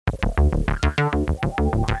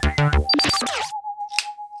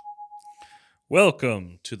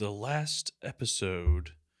Welcome to the last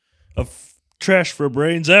episode of Trash for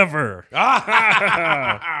Brains ever.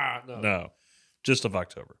 No, just of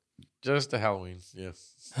October. Just a Halloween, yeah.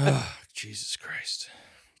 Jesus Christ.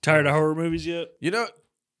 Tired of horror movies yet?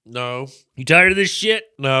 No. You tired of this shit?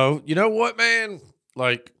 No. You know what, man?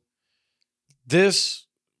 Like, this,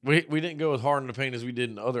 we didn't go as hard in the paint as we did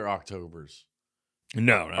in other Octobers.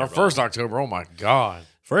 No. Our first October, oh my God.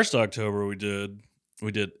 First October we did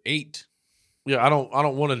 8. Yeah, I don't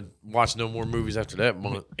want to watch no more movies after that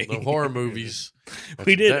month. No horror movies.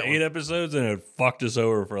 We did 8 episodes and it fucked us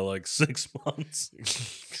over for like 6 months.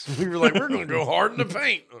 We were like, we're going to go hard in the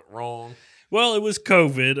paint. Wrong. Well, it was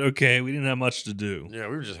COVID. Okay, we didn't have much to do. Yeah,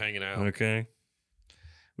 we were just hanging out. Okay.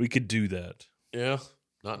 We could do that. Yeah,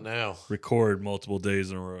 not now. Record multiple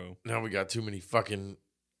days in a row. Now we got too many fucking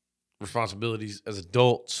responsibilities as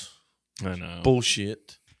adults. I know.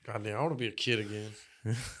 Bullshit. Goddamn, I want to be a kid again.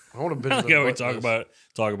 I want to be. Like how we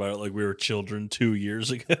talk about it like we were children 2 years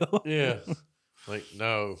ago. Yeah. Like,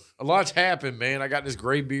 no. A lot's happened, man. I got this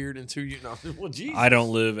gray beard in 2 years. No, well, Jesus. I don't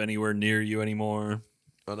live anywhere near you anymore.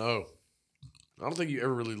 I know. I don't think you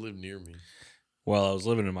ever really lived near me. Well, I was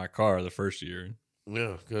living in my car the first year.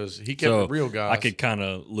 Yeah, because he kept it real, guys. I could kind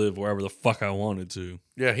of live wherever the fuck I wanted to.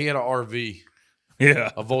 Yeah, he had an RV.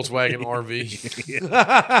 Yeah. A Volkswagen RV.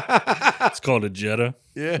 It's called a Jetta.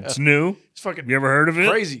 Yeah. It's new. It's fucking You ever heard of it?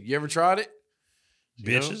 crazy. You ever tried it?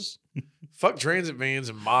 Bitches. Fuck transit vans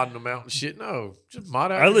and modding them out and shit. No, just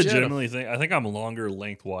mod out I your legitimately think I'm longer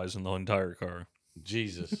lengthwise in the entire car. Jetta.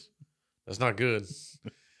 Jesus. That's not good.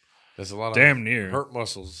 That's a lot of Damn near. hurt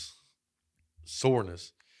muscles,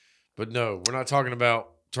 soreness. But no, we're not talking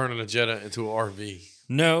about turning a Jetta into an RV.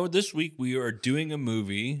 No, this week we are doing a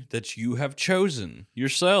movie that you have chosen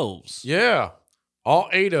yourselves. Yeah. All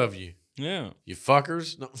 8 of you. Yeah. You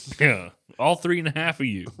fuckers. No. Yeah. All 3.5 of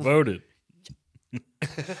you voted.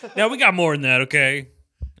 Now we got more than that, okay?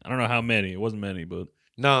 I don't know how many. It wasn't many, but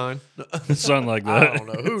 9. something like that. I don't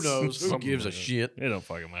know. Who knows? Who Something gives like a that. shit? It don't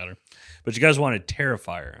fucking matter. But you guys wanted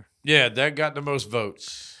Terrifier, Yeah, that got the most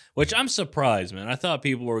votes. which I'm surprised, man. I thought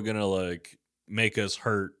people were gonna like make us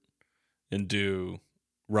hurt and do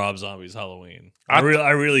Rob Zombie's Halloween. I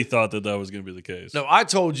really thought that was gonna be the case. No, I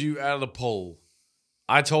told you out of the poll,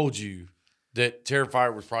 I told you that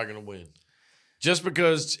Terrifier was probably going to win. Just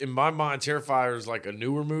because in my mind, Terrifier is like a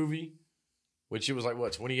newer movie, which it was like,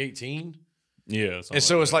 what, 2018? Yeah. And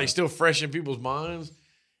so it's that. like still fresh in people's minds.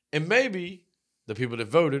 And maybe the people that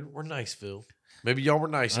voted were nice, Phil. Maybe y'all were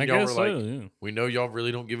nice. And y'all were like, yeah. we know y'all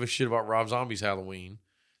really don't give a shit about Rob Zombie's Halloween.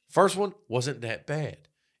 First one wasn't that bad.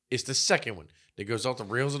 It's the second one that goes off the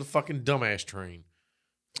rails of the fucking dumbass train.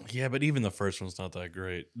 Yeah, but even the first one's not that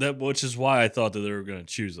great. Which is why I thought that they were gonna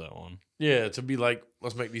choose that one. Yeah, to be like,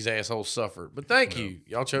 let's make these assholes suffer. But thank you.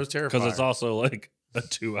 Y'all chose Terrifier. Because it's also like a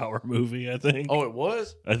 2-hour movie, I think. Oh, it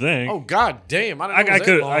was? I think. Oh, god damn. I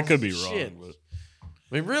could be wrong. Shit. But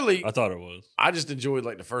I mean, really, I thought it was. I just enjoyed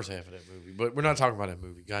like the first half of that movie. But we're not talking about that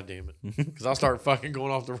movie. God damn it. Because I'll start fucking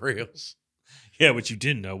going off the rails. Yeah, but you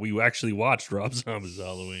didn't know. We actually watched Rob Zombie's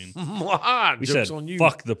Halloween. We Jokes said, on you.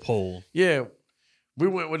 fuck the poll. Yeah. We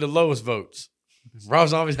went with the lowest votes. Rob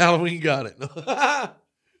Zombie's Halloween got it.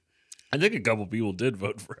 I think a couple people did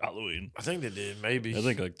vote for Halloween. I think they did, maybe. I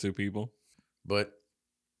think like 2 people. But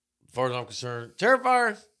as far as I'm concerned,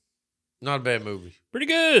 Terrifier, not a bad movie. Pretty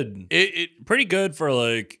good. It Pretty good for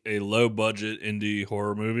like a low budget indie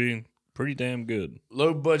horror movie. Pretty damn good.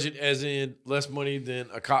 low budget as in less money than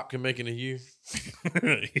a cop can make in a year.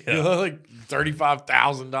 Yeah. You know, like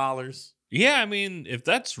 $35,000. Yeah, I mean, if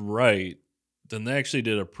that's right, then they actually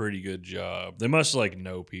did a pretty good job. They must like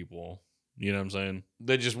know people. You know what I'm saying?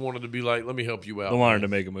 They just wanted to be like, let me help you out. They wanted to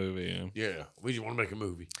make a movie. Yeah. Yeah, we just want to make a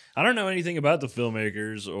movie. I don't know anything about the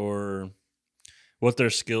filmmakers or what their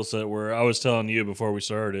skill set were. I was telling you before we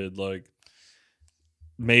started, like,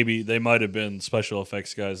 maybe they might have been special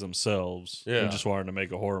effects guys themselves. Yeah. And just wanted to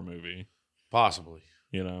make a horror movie. Possibly.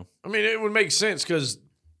 You know? I mean, it would make sense because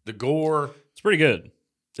the gore. It's pretty good.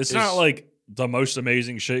 It's not like the most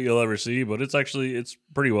amazing shit you'll ever see, but it's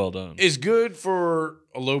pretty well done. It's good for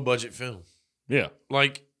a low budget film. Yeah.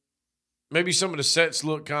 Like, maybe some of the sets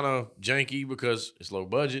look kind of janky because it's low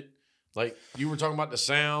budget. Like, you were talking about the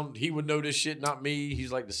sound. He would know this shit, not me.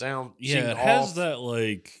 He's like, the sound. Yeah, it has that,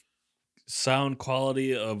 like, sound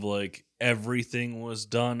quality of, like, everything was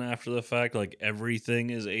done after the fact. Like,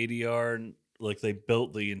 everything is ADR. And, like, they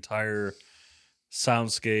built the entire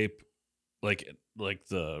soundscape, like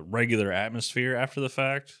the regular atmosphere after the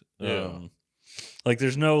fact. Yeah. Like,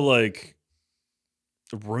 there's no, like,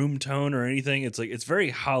 room tone or anything. It's, like, it's very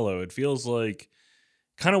hollow. It feels like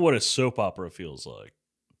kind of what a soap opera feels like.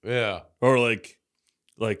 Yeah. Or like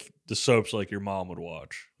the soaps like your mom would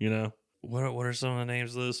watch, you know? What are some of the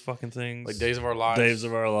names of those fucking things? Like Days of Our Lives. Days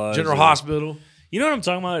of Our Lives. General Hospital. You know what I'm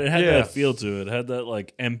talking about? It had Yeah. that feel to it. It had that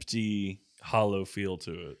like empty, hollow feel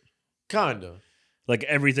to it. Kinda. Like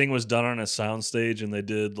everything was done on a soundstage and they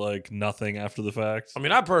did like nothing after the fact. I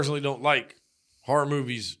mean, I personally don't like horror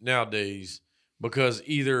movies nowadays because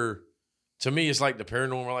either, to me, it's like the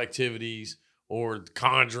Paranormal Activities or the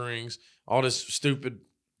Conjurings, all this stupid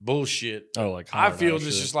bullshit. Oh, like I feel it's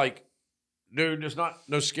shit. just like, dude, there's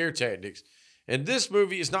no scare tactics. And this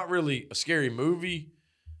movie is not really a scary movie,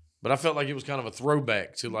 but I felt like it was kind of a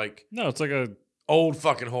throwback to like No, it's like a old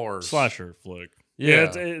fucking horrors. slasher flick.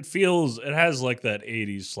 Yeah. It has like that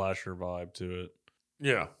 80s slasher vibe to it.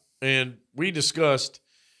 Yeah. And we discussed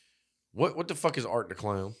what the fuck is Art the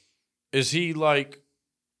Clown? Is he like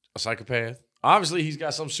a psychopath? Obviously, he's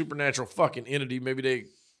got some supernatural fucking entity. Maybe they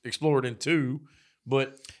explored in 2,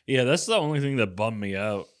 but Yeah, that's the only thing that bummed me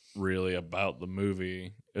out really about the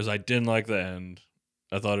movie is I didn't like the end.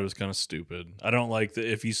 I thought it was kind of stupid. I don't like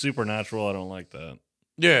if he's supernatural, I don't like that.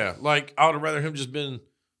 yeah, like I would have rather him just been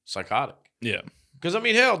psychotic. Yeah. Because I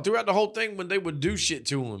mean, hell, throughout the whole thing, when they would do shit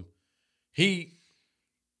to him,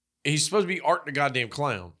 he's supposed to be Art the goddamn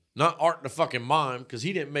clown, not Art the fucking mime, because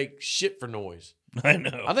he didn't make shit for noise. I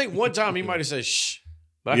know. I think one time he might have said shh,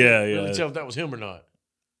 but I can't really tell if that was him or not.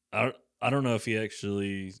 I don't know if he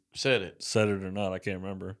actually Said it or not. I can't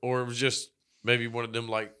remember. or it was just maybe one of them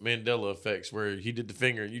like Mandela effects where he did the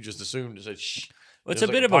finger and you just assumed it said shh. It's It was a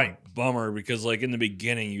like bit of bite. a bummer because like in the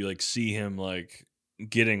beginning you like see him like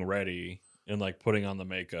getting ready and like putting on the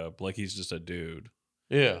makeup like he's just a dude.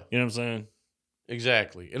 Yeah, You know what I'm saying?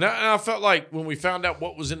 exactly. And I felt like when we found out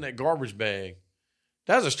what was in that garbage bag,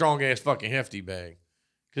 that was a strong ass fucking hefty bag.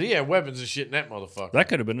 Because he had weapons and shit in that motherfucker. That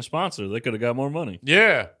could have been a sponsor. They could have got more money.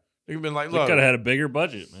 Yeah. They could have been like, They look, could have had a bigger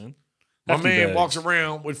budget, man. my Hefty man bags. walks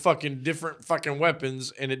around with fucking different fucking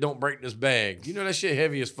weapons and it don't break this bag. You know that shit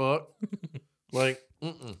heavy as fuck? Like,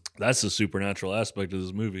 That's the supernatural aspect of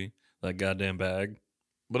this movie. That goddamn bag.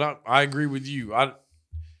 But I agree with you.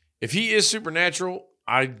 If he is supernatural,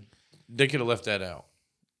 they could have left that out.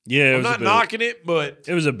 Yeah, I'm not knocking it, but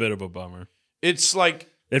it was a bit of a bummer. it's like,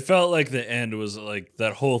 It felt like the end was like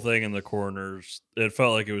that whole thing in the corners. It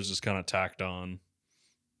felt like it was just kind of tacked on,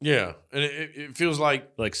 yeah. And it feels like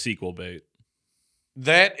like sequel bait.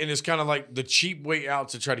 that, and it's kind of like the cheap way out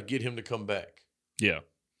to try to get him to come back. Yeah.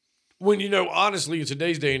 When, honestly, in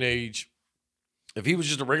today's day and age, if he was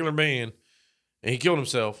just a regular man and he killed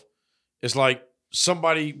himself, it's like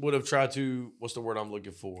somebody would have tried to, what's the word I'm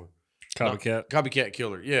looking for? Copycat. Copycat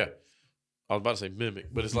killer, yeah. I was about to say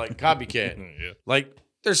mimic, but it's like copycat. Yeah. Like,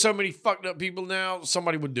 there's so many fucked up people now,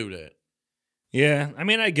 somebody would do that. Yeah. I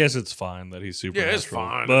mean, I guess it's fine that he's supernatural. Yeah, it's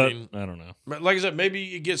fine. But I mean, I don't know. But like I said,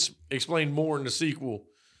 maybe it gets explained more in the sequel,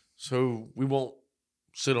 so we won't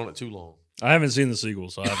sit on it too long. I haven't seen the sequel,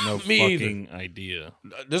 so I have no Me fucking idea.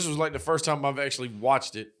 This was like the first time I've actually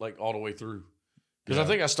watched it like all the way through. Because Yeah. I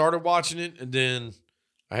think I started watching it and then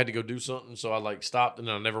I had to go do something, so I like stopped and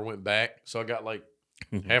then I never went back. So I got like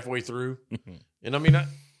halfway through, and I mean,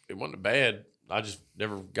 it wasn't bad. I just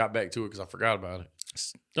never got back to it because I forgot about it.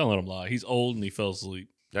 Don't let him lie. He's old and he fell asleep.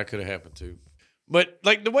 That could have happened too. But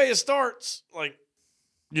like the way it starts, like,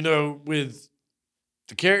 with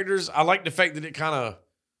the characters, I like the fact that it kind of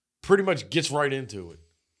pretty much gets right into it.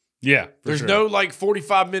 Yeah. There's no like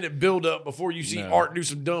 45-minute buildup before you see No. Art do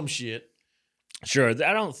some dumb shit. Sure. I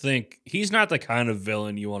don't think he's not the kind of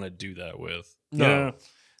villain you want to do that with. No. You know?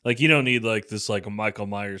 Like you don't need like this like a Michael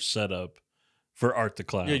Myers setup for Art the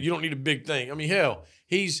Clown. Yeah, you don't need a big thing. I mean, hell,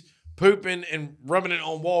 he's pooping and rubbing it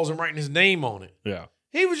on walls and writing his name on it. Yeah.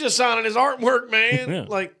 He was just signing his artwork, man. Yeah.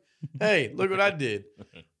 Like, hey, look what I did.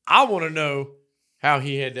 I want to know how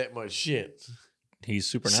he had that much shit. He's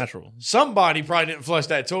supernatural. Somebody probably didn't flush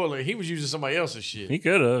that toilet. He was using somebody else's shit. He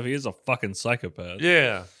could have. He is a fucking psychopath.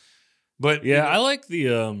 Yeah. But Yeah, I like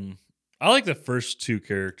the first two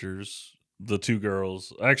characters, the two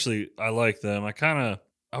girls. Actually, I like them.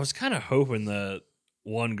 I was kind of hoping that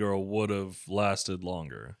one girl would have lasted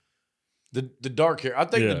longer. the dark hair. I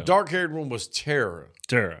think the Yeah. dark haired one was Tara.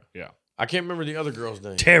 Tara, yeah. I can't remember the other girl's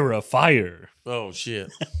name. Terrifier. Oh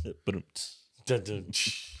shit. But Dun, dun.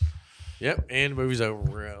 Yep, and the movie's over.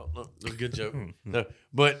 We're out. No, that was a good joke. No,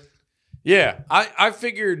 but yeah, I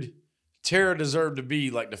figured Tara deserved to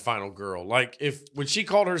be like the final girl. Like when she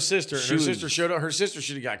called her sister and sister showed up, her sister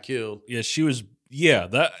should have got killed. yeah, she was. Yeah,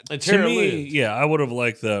 that And to Tara me. lived. Yeah, I would have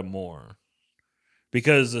liked that more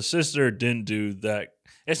because the sister didn't do that.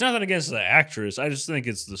 It's nothing against the actress. I just think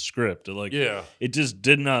it's the script. Yeah, It just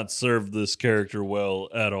did not serve this character well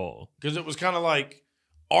at all. because it was kind of like,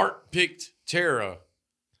 Art picked Tara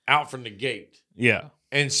out from the gate. Yeah.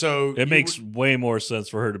 And so it makes way more sense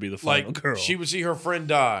for her to be the final girl. She would see her friend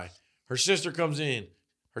die. Her sister comes in.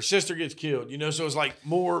 Her sister gets killed. So it's like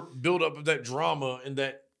more buildup of that drama and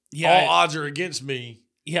that all odds are against me.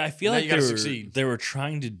 Yeah, I feel like they were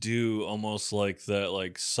trying to do almost like that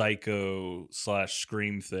like Psycho /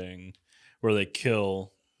 Scream thing where they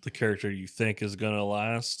kill the character you think is going to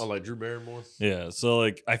last. Oh, like Drew Barrymore? Yeah, so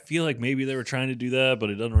like I feel like maybe they were trying to do that, but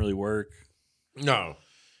it doesn't really work. No.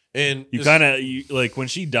 And you kind of like when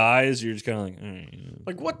she dies, you're just kind of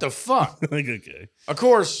like, what the fuck? Like, okay. Of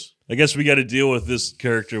course. I guess we got to deal with this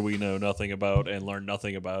character we know nothing about and learn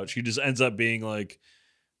nothing about. She just ends up being like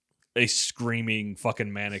a screaming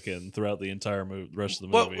fucking mannequin throughout the entire rest of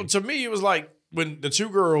the movie. Well, to me, it was like when the two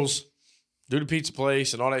girls do the pizza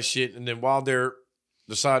place and all that shit, and then while they're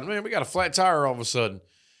deciding, man, we got a flat tire all of a sudden.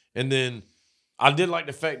 And then I did like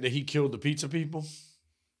the fact that he killed the pizza people.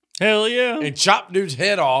 Hell yeah. And chopped dude's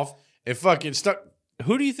head off and fucking stuck.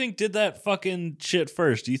 Who do you think did that fucking shit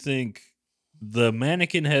first? Do you think the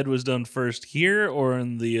mannequin head was done first here or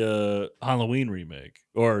in the Halloween remake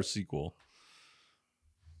or sequel?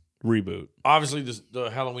 Reboot. Obviously,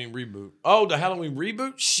 the Halloween reboot. Oh, the Halloween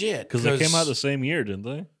reboot? Shit. Because they came out the same year, didn't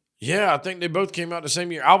they? Yeah, I think they both came out the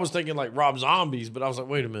same year. I was thinking like Rob Zombies, but I was like,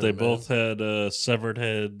 wait a minute. They both had severed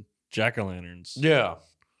head jack-o'-lanterns. Yeah.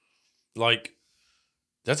 Like,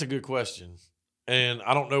 that's a good question. And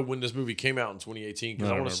I don't know when this movie came out in 2018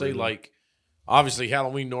 because I want to say, like, obviously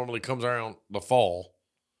Halloween normally comes around the fall.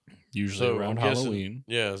 Usually around Halloween.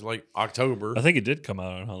 Yeah, it's like October. I think it did come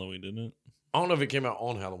out on Halloween, didn't it? I don't know if it came out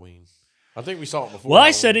on Halloween. I think we saw it before. Well, Halloween.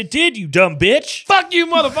 I said it did, you dumb bitch. Fuck you,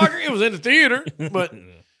 motherfucker. It was in the theater. But, I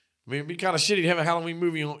mean, it'd be kind of shitty to have a Halloween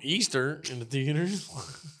movie on Easter in the theaters.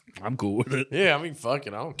 I'm cool with it. Yeah, I mean, fuck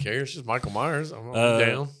it. I don't care. It's just Michael Myers. I'm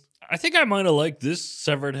down. I think I might have liked this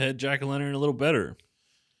severed head jack-o'-lantern a little better.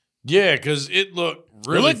 Yeah, because it looked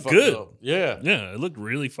really good. Up. Yeah. Yeah, it looked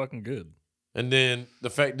really fucking good. And then the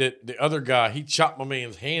fact that the other guy, he chopped my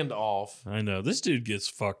man's hand off. I know. This dude gets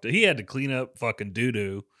fucked. He had to clean up fucking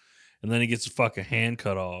doo-doo, and then he gets a fucking hand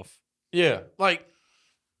cut off. Yeah. Like,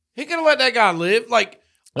 he could have let that guy live. Like,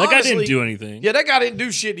 that guy didn't do anything. Yeah, that guy didn't do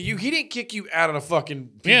shit to you. He didn't kick you out of the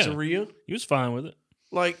fucking pizzeria. Yeah, he was fine with it.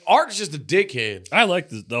 Like, Art's just a dickhead. I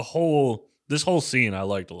liked this whole scene. I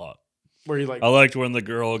liked a lot. Where he like, I liked when the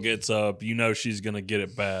girl gets up. You know she's gonna get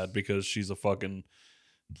it bad because she's a fucking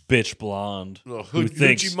bitch blonde who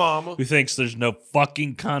thinks there's no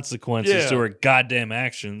fucking consequences to her goddamn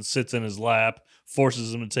actions. Sits in his lap,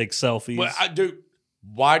 forces him to take selfies. But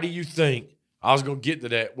why do you think I was gonna get to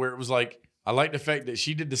that? Where it was like, I like the fact that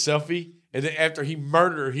she did the selfie. And then after he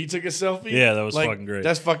murdered her, he took a selfie? Yeah, that was fucking great.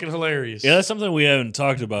 That's fucking hilarious. Yeah, that's something we haven't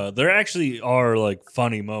talked about. There actually are, like,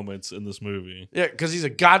 funny moments in this movie. Yeah, because he's a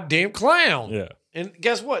goddamn clown. Yeah. And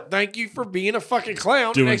guess what? Thank you for being a fucking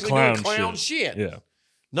clown doing clown shit. Yeah.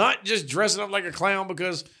 Not just dressing up like a clown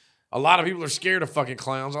because a lot of people are scared of fucking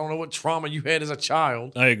clowns. I don't know what trauma you had as a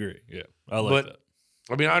child. I agree. Yeah, I like that.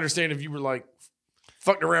 I mean, I understand if you were, like,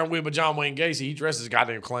 fucked around with John Wayne Gacy. He dresses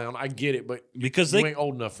goddamn clown. I get it, but because you ain't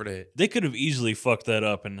old enough for that. They could have easily fucked that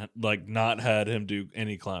up and like not had him do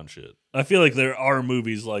any clown shit. I feel like there are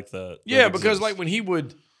movies like that. Yeah, because like when he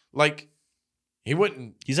would like he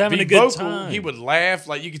wouldn't. He's having be a good vocal. time. He would laugh.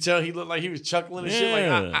 Like you could tell he looked like he was chuckling and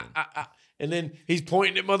shit. Like and then he's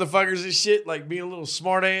pointing at motherfuckers and shit, like being a little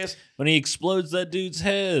smart ass. When he explodes that dude's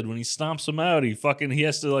head, when he stomps him out, he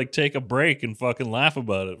has to like take a break and fucking laugh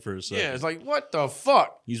about it for a second. Yeah, it's like, what the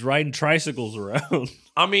fuck? He's riding tricycles around.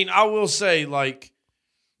 I mean, I will say, like,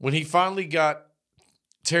 when he finally got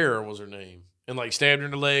Tara was her name, and like stabbed her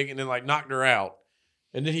in the leg and then like knocked her out,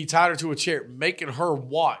 and then he tied her to a chair, making her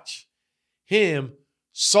watch him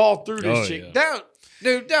saw through this chick. Yeah.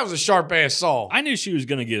 Dude, that was a sharp ass saw. I knew she was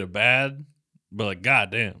gonna get it bad, but like,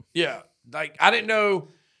 goddamn. Yeah, like I didn't know.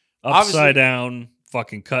 Upside down,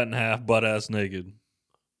 fucking cut in half, butt ass naked.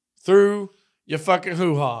 Through your fucking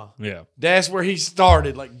hoo ha. Yeah, that's where he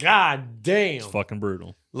started. Like, goddamn, it's fucking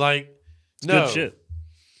brutal. Like, it's good shit.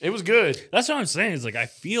 It was good. That's what I'm saying. Is like I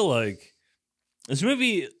feel like this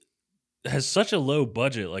movie has such a low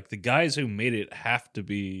budget. Like the guys who made it have to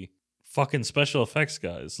be fucking special effects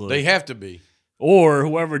guys. Like, they have to be. Or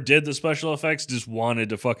whoever did the special effects just wanted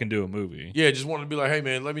to fucking do a movie. Yeah, just wanted to be like, hey,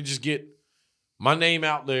 man, let me just get my name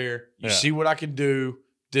out there. You see what I can do.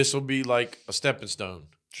 This will be like a stepping stone.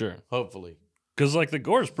 Sure. Hopefully. Because, like, the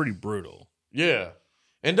gore is pretty brutal. Yeah.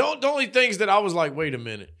 And the only things that I was like, wait a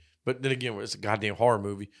minute. But then again, it's a goddamn horror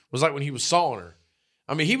movie. Was like when he was sawing her.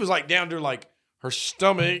 I mean, he was like down there like her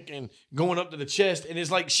stomach and going up to the chest. And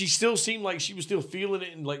it's like she still seemed like she was still feeling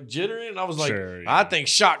it and like jittering. And I was like, Sure, I think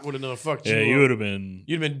shock would have done fucked you. Yeah, up. you would have been.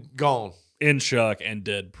 You'd have been gone. In shock and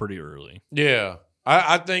dead pretty early. Yeah.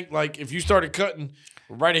 I think like if you started cutting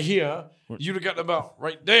right here, you'd have gotten about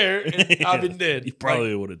right there and Yeah. I've been dead. You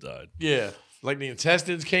probably would have died. Yeah. Like the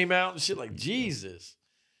intestines came out and shit like Jesus.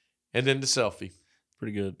 And then the selfie.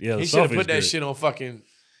 Pretty good. Yeah, He should have put that shit on fucking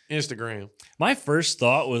Instagram. My first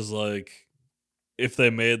thought was like if they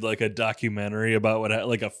made like a documentary about what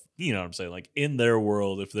like a you know what I'm saying, like in their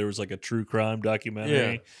world, if there was like a true crime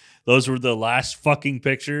documentary, those were the last fucking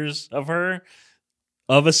pictures of her,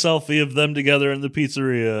 of a selfie of them together in the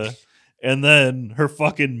pizzeria, and then her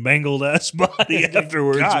fucking mangled ass body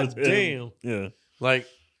afterwards. God with damn. him. Yeah. Like,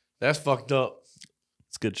 that's fucked up.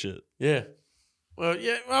 It's good shit. Yeah. Well,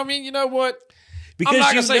 yeah. I mean, you know what? Because I'm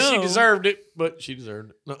not going to say she deserved it, but she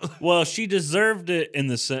deserved it. No. Well, she deserved it in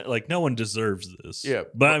the sense, like, no one deserves this. Yeah.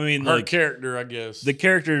 But I mean, her like, character, I guess. the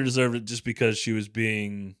character deserved it just because she was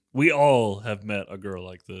being. We all have met a girl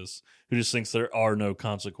like this who just thinks there are no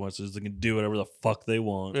consequences. They can do whatever the fuck they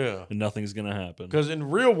want. Yeah. And nothing's going to happen. Because in the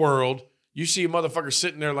real world, you see a motherfucker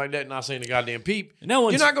sitting there like that not saying a goddamn peep. No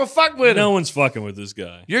one's, you're not going to fuck with him. No one's fucking with this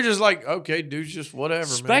guy. You're just like, okay, dude's just whatever,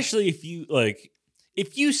 Especially if you, like,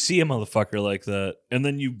 if you see a motherfucker like that and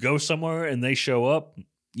then you go somewhere and they show up,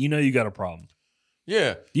 you know you got a problem.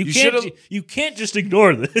 Yeah. You can't just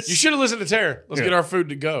ignore this. You should have listened to Tara. Let's get our food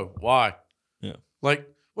to go. Why? Yeah. Like,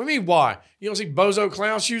 what do you mean why? You don't see bozo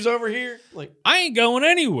clown shoes over here? Like, I ain't going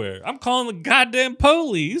anywhere. I'm calling the goddamn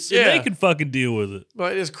police and they can fucking deal with it.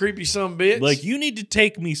 like this creepy son bitch. Like, you need to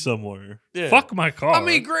take me somewhere. Yeah. Fuck my car. I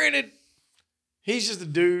mean, granted, he's just a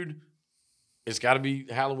dude. It's got to be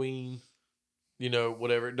Halloween, you know,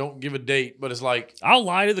 whatever. Don't give a date, but it's like, I'll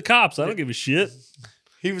lie to the cops. I don't give a shit.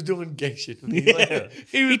 he was doing gay shit. Yeah.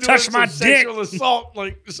 He was doing touched my dick. sexual assault.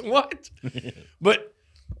 Like, what? But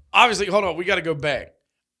obviously, hold on. We got to go back.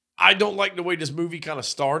 I don't like the way this movie kind of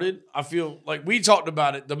started. I feel like we talked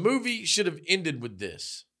about it. The movie should have ended with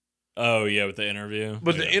this. Oh, yeah, with the interview.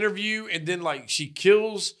 But the interview, and then like she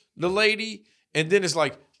kills the lady, and then it's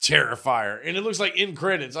like Terrifier. And it looks like in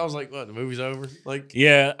credits. I was like, what, the movie's over? Like,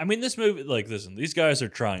 yeah, I mean, this movie, like, listen, these guys are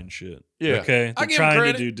trying shit. Yeah. Okay? I They're give 'em trying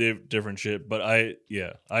to credit. do different shit, but I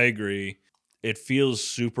agree. It feels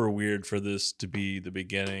super weird for this to be the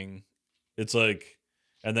beginning. It's like,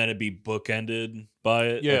 and then it'd be bookended by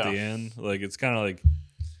it at the end. Like, it's kind of like,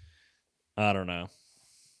 I don't know.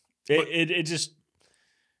 It just,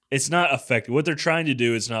 it's not effective. What they're trying to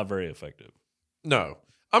do is not very effective. no.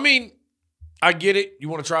 I mean, I get it. You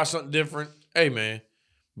want to try something different. Hey, man.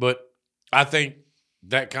 But I think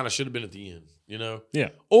that kind of should have been at the end, you know?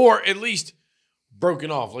 Yeah. Or at least broken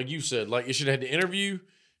off, like you said. Like, it should have had the interview.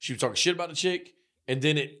 She was talking shit about the chick, and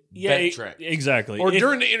then it backtracked. Exactly. Or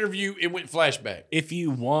during the interview, it went flashback. If you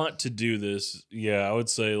want to do this, yeah, I would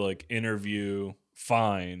say like interview,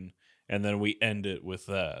 fine, and then we end it with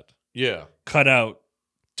that. Yeah. Cut out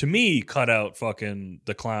fucking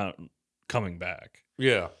the clown coming back.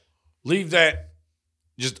 Yeah. Leave that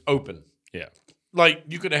just open. Yeah. Like,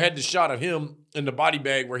 you could have had the shot of him in the body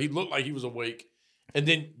bag where he looked like he was awake, and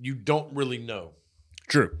then you don't really know.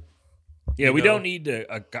 True. Yeah, You we know? don't need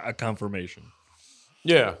a confirmation.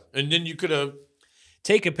 Yeah. And then you could have...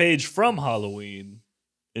 Take a page from Halloween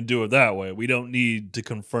and do it that way. We don't need to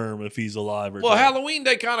confirm if he's alive or Well, dead. Halloween,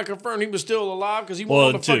 they kind of confirmed he was still alive because he went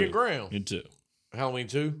on the fucking ground. In 2. Halloween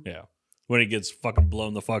 2? Yeah. When he gets fucking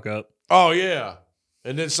blown the fuck up. Oh, yeah.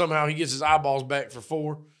 And then somehow he gets his eyeballs back for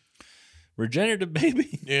 4. Regenerative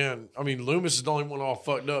baby. Yeah. I mean, Loomis is the only one all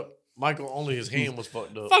fucked up. Michael, only his hand was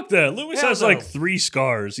fucked up. Fuck that. Lewis Hell has no. like 3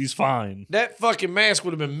 scars. He's fine. That fucking mask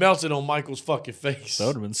would have been melted on Michael's fucking face. That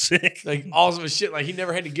would have been sick. Like, awesome as shit. Like, he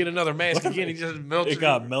never had to get another mask again. He just melted It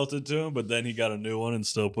got melted to him, but then he got a new one and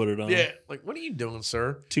still put it on. Yeah. Like, what are you doing,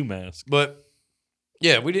 sir? 2 masks. But,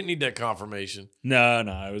 yeah, we didn't need that confirmation. No,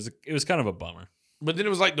 it was kind of a bummer. But then it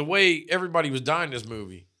was like the way everybody was dying in this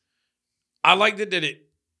movie. I liked it that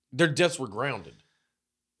their deaths were grounded.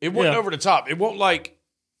 It wasn't over the top. It won't like,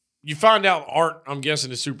 you find out Art, I'm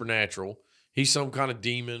guessing, is supernatural. He's some kind of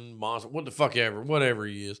demon, monster, what the fuck ever, whatever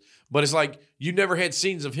he is. But it's like, you never had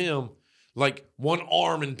scenes of him, like, one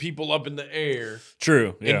arm and people up in the air.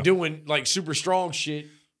 True. Yeah. And doing, like, super strong shit.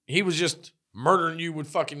 He was just murdering you with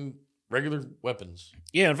fucking regular weapons.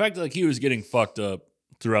 Yeah, in fact, like, he was getting fucked up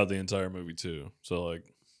throughout the entire movie, too. So, like,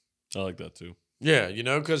 I like that, too. Yeah, you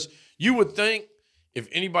know, because you would think if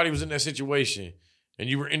anybody was in that situation and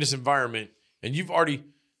you were in this environment and you've already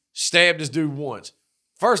stabbed this dude once.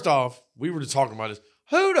 First off, we were just talking about this.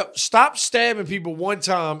 Stop stabbing people one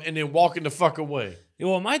time and then walking the fuck away.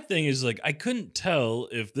 Well, my thing is like I couldn't tell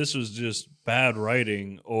if this was just bad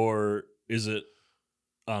writing or is it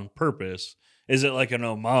on purpose. Is it like an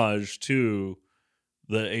homage to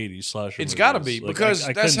the 80s slasher It's movies? got to be Like, because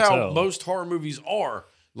I that's couldn't how tell. most horror movies are.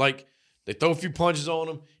 Like they throw a few punches on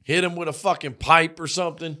them, hit them with a fucking pipe or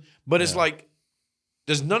something. But it's Yeah. like,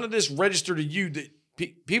 does none of this register to you that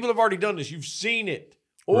people have already done this? You've seen it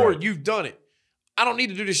or Right. you've done it. I don't need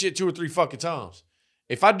to do this shit 2 or 3 fucking times.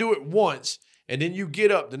 If I do it once and then you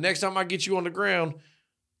get up, the next time I get you on the ground,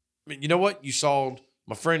 I mean, you know what? You sawed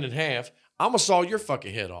my friend in half. I'm going to saw your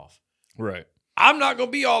fucking head off. Right. I'm not going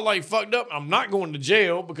to be all like fucked up. I'm not going to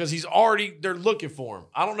jail because they're looking for him.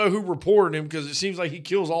 I don't know who reported him because it seems like he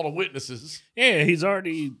kills all the witnesses. Yeah, he's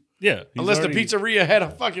already. Yeah. Unless the pizzeria had a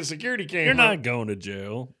fucking security camera. You're not going to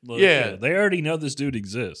jail. Like, Yeah. They already know this dude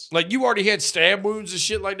exists. Like you already had stab wounds and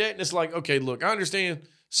shit like that. And it's like, okay, look, I understand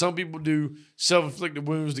some people do self-inflicted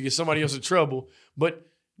wounds to get somebody else in trouble, but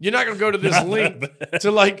you're not going to go to this Not length that bad.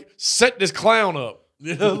 to like set this clown up.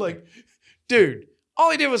 You know, like, dude, all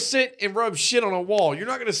he did was sit and rub shit on a wall. You're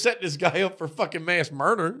not going to set this guy up for fucking mass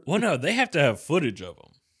murder. Well, no, they have to have footage of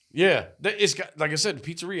him. Yeah. It's got, like I said,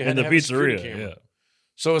 the pizzeria had In to the have a security pizzeria, camera. yeah.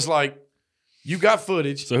 So it's like, you got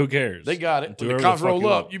footage. So who cares? They got it. Do When the whatever cops fuck roll you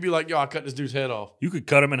up, want. you'd be like, yo, I cut this dude's head off. You could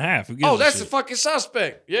cut him in half. Who gives Oh, a that's shit? the fucking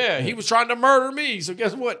suspect. Yeah, he was trying to murder me. So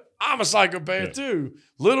guess what? I'm a psychopath too.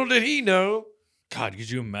 Little did he know. God, could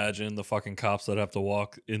you imagine the fucking cops that have to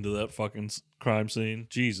walk into that fucking crime scene?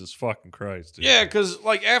 Jesus fucking Christ, dude. Yeah, because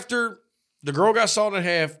like after the girl got sawed in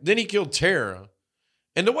half, then he killed Tara.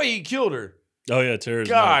 And the way he killed her, Oh, yeah, Tara's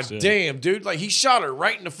God next, yeah. damn, dude. Like he shot her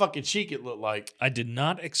right in the fucking cheek, it looked like. I did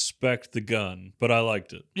not expect the gun, but I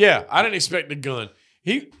liked it. Yeah, I didn't expect the gun.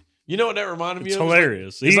 You know what that reminded me It's of?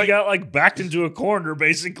 hilarious. It's He like- got like backed into a corner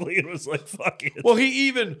basically and was like, fuck it. Well, he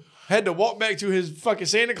even had to walk back to his fucking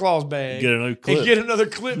Santa Claus bag Get another clip. and get another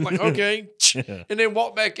clip. Like, okay. Yeah. And then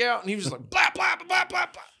walk back out and he was just like, blah, blah, blah, blah, blah,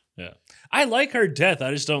 blah. Yeah. I like her death.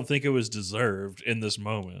 I just don't think it was deserved in this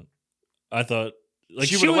moment. I thought like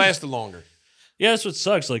she would have was- lasted longer. Yeah, that's what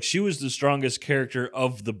sucks. Like she was the strongest character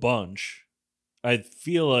of the bunch. I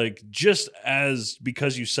feel like just as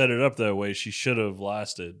because you set it up that way, she should have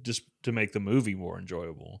lasted just to make the movie more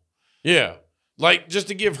enjoyable. Yeah. Like just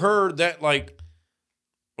to give her that like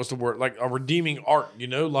what's the word? Like a redeeming arc, you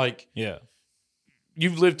know? Like Yeah.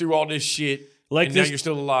 you've lived through all this shit Like and this, now you're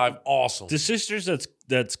still alive. Awesome. the sisters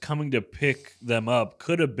that's coming to pick them up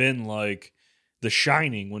could have been like The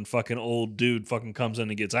Shining when fucking old dude fucking comes in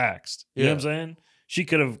and gets axed. You know what I'm saying? She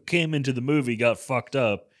could have came into the movie, got fucked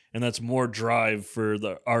up, and that's more drive for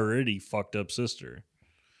the already fucked up sister.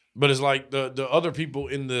 But it's like the other people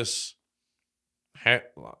in this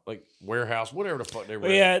like warehouse, whatever the fuck they were.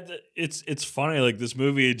 But yeah, it's funny. Like this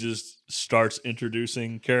movie just starts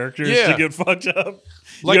introducing characters Yeah. to get fucked up.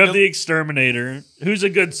 Like you have the exterminator, who's a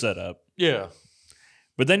good setup, Yeah.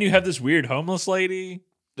 but then you have this weird homeless lady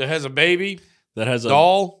That has a baby, that has a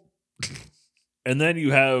doll. and then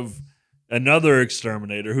you have another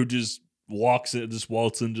exterminator who just walks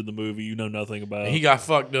into the movie you know nothing about. And he got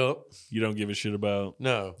fucked up. You don't give a shit about.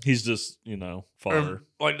 No. He's just fodder.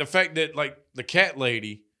 Like the fact that like the cat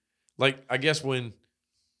lady, like I guess when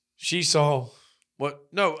she saw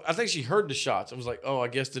I think she heard the shots. I was like, oh, I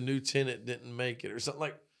guess the new tenant didn't make it or something.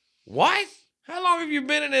 Like, what? How long have you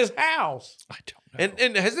been in this house? I don't know.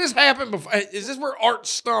 And has this happened before? Is this where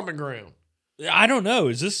Art's stomping ground? I don't know.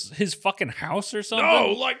 Is this his fucking house or something?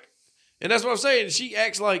 No, like, and that's what I'm saying. She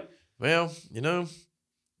acts like, well,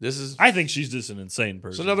 this is I think she's just an insane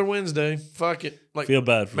person. it's another Wednesday. Fuck it. Like, Feel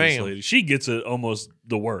bad for this ma'am. lady. She gets it almost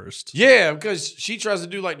the worst. Yeah, because she tries to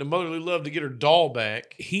do like the motherly love to get her doll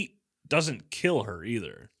back. He doesn't kill her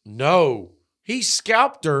either. No, he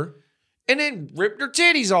scalped her and then ripped her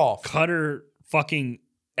titties off. Cut her fucking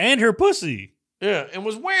and her pussy. Yeah, and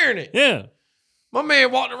was wearing it. Yeah. My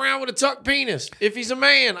man walking around with a tucked penis. If he's a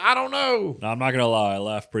man, I don't know. No, I'm not gonna lie. I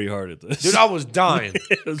laughed pretty hard at this. Dude, I was dying.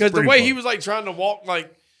 It was Because the pretty way fun. he was like trying to walk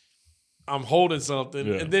like I'm holding something.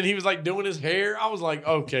 Yeah. And then he was like doing his hair. I was like,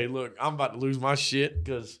 okay, look, I'm about to lose my shit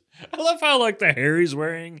because I love how like the hair he's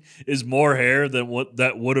wearing is more hair than what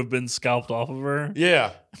that would have been scalped off of her.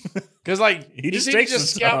 yeah. Because like He just seemed takes to the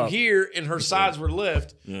scalp stuff. here and her sides were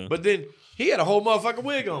left. Yeah. But then he had a whole motherfucking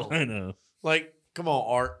wig on. I know. Like, come on,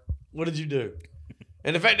 Art. What did you do?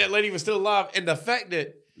 And the fact that lady was still alive, and the fact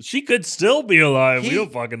that She could still be alive. he, we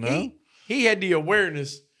don't fucking know. he had the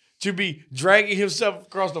awareness to be dragging himself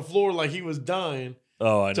across the floor like he was dying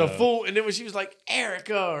Oh, I to know. fool. And then when she was like,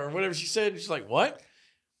 Erica, or whatever she said, she's like, what?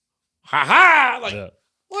 Ha ha! Like, Yeah.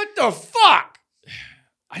 what the fuck?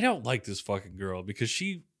 I don't like this fucking girl because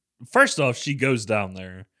first off, she goes down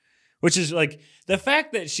there Which is like the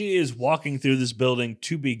fact that she is walking through this building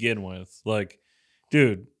to begin with. Like,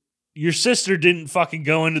 dude, your sister didn't fucking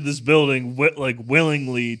go into this building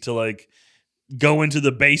willingly to like go into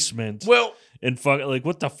the basement. Well, and fuck, like,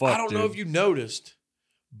 what the fuck? I don't know if you noticed,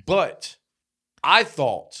 but I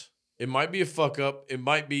thought it might be a fuck up. It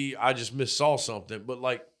might be I just missaw something. But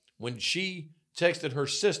like when she texted her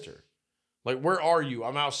sister, like, where are you?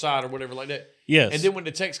 I'm outside or whatever like that. Yes. And then when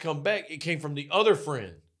the text come back, it came from the other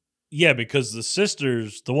friend. Yeah, because the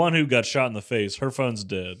sister's, the one who got shot in the face, her phone's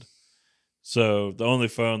dead. So the only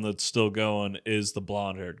phone that's still going is the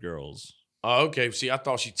blonde-haired girl's. Oh, okay. See, I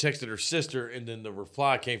thought she texted her sister, and then the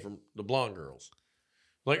reply came from the blonde girls.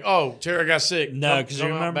 Like, oh, Tara got sick. No, because you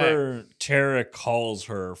remember Tara calls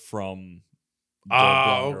her from the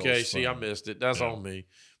blonde okay. girl's See, phone. I missed it. That's on me.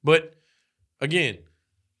 But again,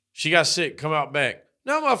 she got sick. Come out back.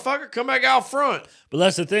 No, motherfucker, come back out front. But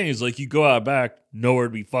that's the thing is, like, you go out back, nowhere to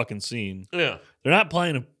be fucking seen. Yeah. They're not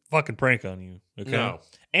playing a fucking prank on you. Okay. No.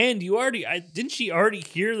 And you already, didn't she already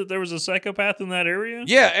hear that there was a psychopath in that area?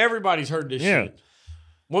 Yeah, everybody's heard this shit.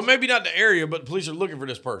 Well, maybe not the area, but police are looking for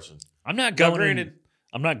this person. I'm not going.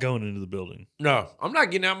 I'm not going into the building. No, I'm not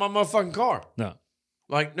getting out my motherfucking car. No.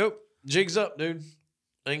 Like, nope. Jig's up, dude.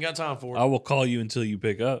 I ain't got time for it. I will call you until you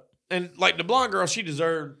pick up. And like the blonde girl, she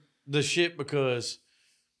deserved the shit because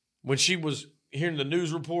when she was hearing the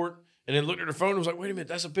news report and then looked at her phone and was like, wait a minute,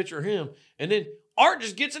 that's a picture of him. And then Art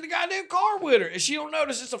just gets in the goddamn car with her and she don't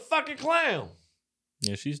notice it's a fucking clown.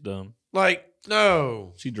 Yeah, she's dumb. Like,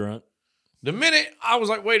 no. She drunk. The minute I was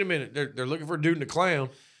like, wait a minute, they're looking for a dude in the clown.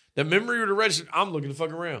 The memory would have registered, I'm looking to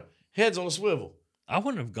fuck around. Heads on a swivel. I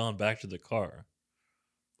wouldn't have gone back to the car.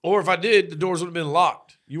 Or if I did, the doors would have been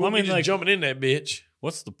locked. You wouldn't be just like, jumping in that bitch.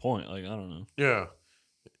 What's the point? Like, I don't know. Yeah.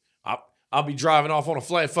 I'll be driving off on a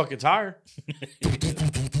flat fucking tire.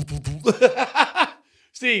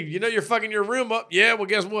 Steve, you know you're fucking your rim up. Yeah, well,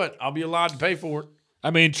 guess what? I'll be allowed to pay for it.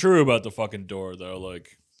 I mean, true about the fucking door, though.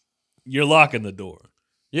 Like, you're locking the door.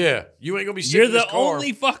 Yeah, you ain't going to be sitting You're in this the car.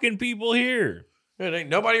 only fucking people here. There ain't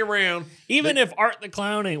nobody around. Even if Art the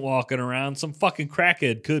Clown ain't walking around, some fucking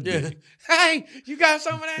crackhead could Yeah. be. Hey, you got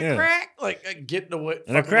some of that crack? Like, get the way.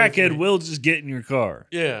 And a crackhead will just get in your car.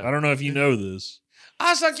 Yeah. I don't know if you know this.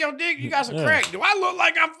 I suck your dick. You got some crack. Do I look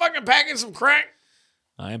like I'm fucking packing some crack?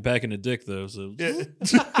 I am packing a dick, though, so. Yeah.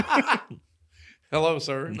 Hello,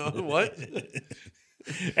 sir. No, what?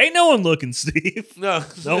 Ain't no one looking, Steve. No.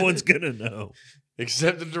 No one's going to know.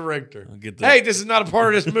 Except the director. I'll get that. Hey, this is not a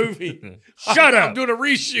part of this movie. Shut up. I'm doing a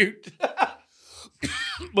reshoot.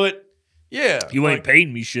 But, yeah. You ain't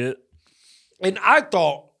paying me shit. And I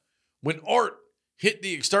thought when Art hit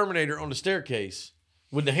the exterminator on the staircase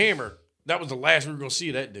with the hammer, that was the last we were going to see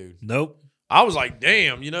of that dude. Nope. I was like,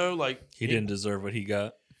 damn, like. He didn't deserve what he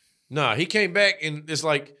got. Nah, he came back and it's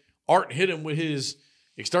like Art hit him with his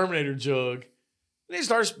exterminator jug. And he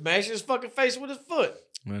started smashing his fucking face with his foot.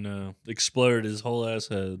 I know. Exploded his whole ass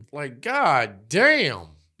head. Like, god damn.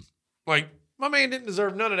 Like, my man didn't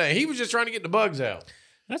deserve none of that. He was just trying to get the bugs out.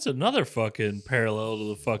 That's another fucking parallel to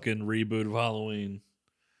the fucking reboot of Halloween.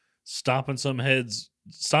 Stomping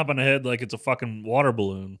a head like it's a fucking water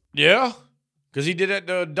balloon. Yeah. Because he did that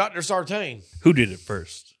to Dr. Sartain. Who did it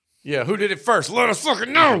first? Yeah, who did it first? Let us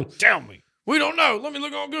fucking know. Tell me. We don't know. Let me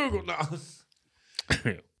look on Google.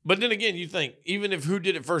 No. But then again, you think, even if who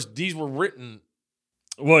did it first, these were written.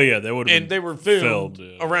 Well, yeah, they would have and they were filmed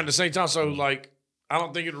yeah. around the same time. So, like, I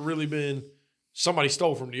don't think it would really been somebody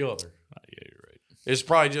stole from the other. Yeah, you're right. It's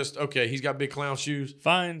probably just, okay, he's got big clown shoes.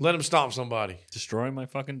 Fine. Let him stomp somebody. Destroy my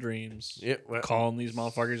fucking dreams. Yeah, well, calling these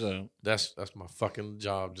motherfuckers out. That's my fucking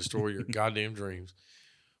job. Destroy your goddamn dreams.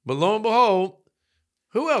 But lo and behold,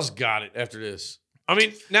 who else got it after this? I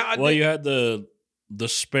mean, now you had the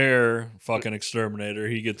spare fucking exterminator.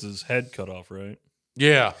 He gets his head cut off, right?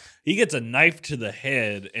 Yeah. He gets a knife to the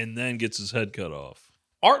head and then gets his head cut off.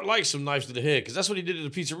 Art likes some knives to the head because that's what he did to the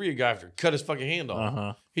pizzeria guy after cut his fucking hand off.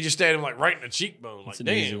 Uh-huh. He just stabbed him like right in the cheekbone. That's like, an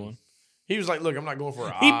damn. easy one. He was like, look, I'm not going for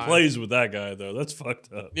an He eye. plays with that guy, though. That's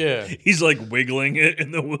fucked up. Yeah. He's like wiggling it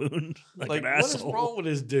in the wound like an what asshole. is wrong with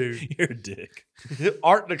this dude? You're a dick.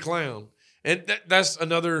 Art the clown. And that's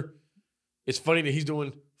another, it's funny that he's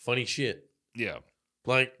doing funny shit. Yeah.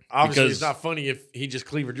 Like, obviously it's not funny if he just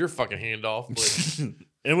cleavered your fucking hand off. But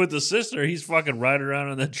and with the sister, he's fucking riding around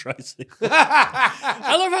on that tricycle.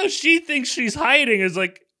 I love how she thinks she's hiding. It's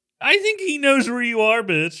like, I think he knows where you are,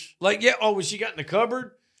 bitch. like, yeah, when she got in the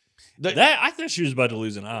cupboard. I thought she was about to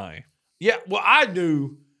lose an eye. Yeah, well, I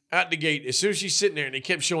knew out the gate, as soon as she's sitting there and they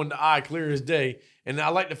kept showing the eye clear as day. And I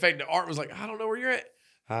like the fact that Art was like, I don't know where you're at.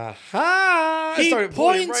 Ha ha. He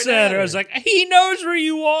points at her. I was like, he knows where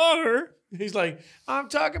you are. He's like, I'm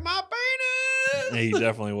tucking my penis. He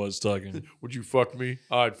definitely was tugging. Would you fuck me?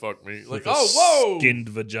 I'd fuck me. Like, With a oh, whoa. skinned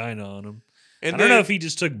vagina on him. And I don't know if he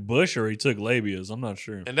just took bush or he took labias. I'm not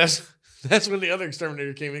sure. And that's when the other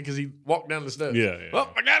exterminator came in because he walked down the steps. Yeah. Oh,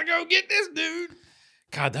 I gotta go get this dude.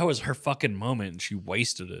 God, that was her fucking moment, and she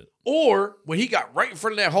wasted it. Or when he got right in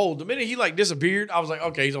front of that hole, the minute he like disappeared, I was like,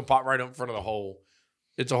 okay, he's gonna pop right up in front of the hole.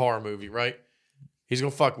 It's a horror movie, right? He's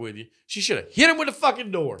gonna fuck with you. She should have hit him with the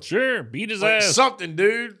fucking door. Sure, beat his Like ass. something,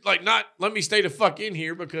 dude. Like, not let me stay the fuck in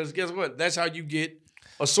here because guess what? That's how you get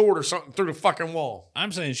a sword or something through the fucking wall.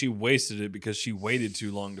 I'm saying she wasted it because she waited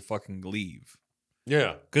too long to fucking leave.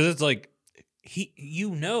 Yeah. Because it's like,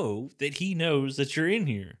 you know that he knows that you're in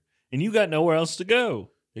here, and you got nowhere else to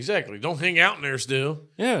go. Exactly. Don't hang out in there still.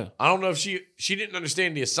 Yeah. I don't know if she didn't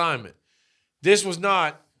understand the assignment. This was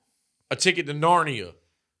not a ticket to Narnia.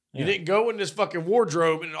 You didn't go in this fucking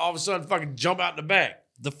wardrobe and all of a sudden fucking jump out the back.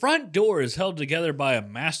 The front door is held together by a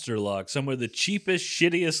master lock, some of the cheapest,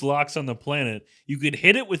 shittiest locks on the planet. You could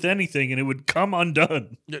hit it with anything and it would come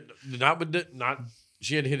undone. Not.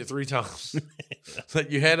 She had to hit it 3 times.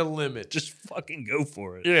 Like, you had a limit. Just fucking go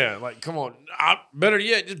for it. Yeah, like, come on. Better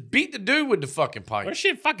yet, just beat the dude with the fucking pipe. Or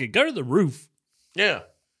shit, fucking go to the roof. Yeah.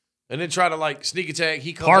 And then try to, like, sneak attack.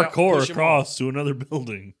 He comes out, Parkour push him across off. to another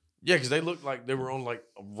building. Yeah, because they looked like they were on, like,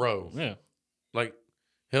 a row. Yeah. Like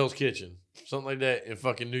Hell's Kitchen. Something like that in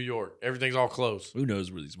fucking New York. Everything's all close. Who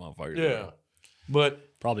knows where these motherfuckers Yeah. are?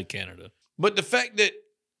 But Probably Canada. the fact that,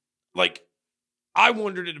 like, I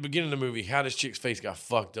wondered at the beginning of the movie how this chick's face got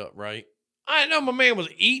fucked up, right? I know my man was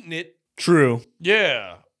eating it. True.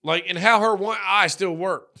 Yeah. Like, and how her one eye still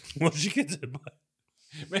worked. Well, she gets it by.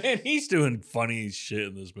 Man, he's doing funny shit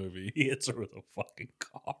in this movie. He hits her with a fucking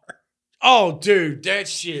car. Oh, dude, that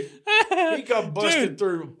shit. He got busted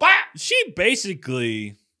through. Bop! She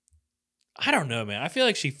basically, I don't know, man. I feel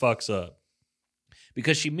like she fucks up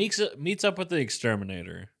because she meets up with the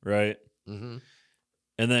exterminator, right? Mm-hmm.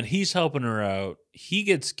 And then he's helping her out. He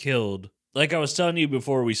gets killed. Like I was telling you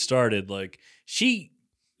before we started, like she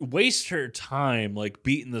wastes her time like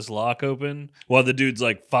beating this lock open while the dude's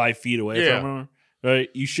like 5 feet away from her. Right?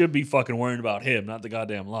 You should be fucking worrying about him, not the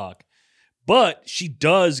goddamn lock. But she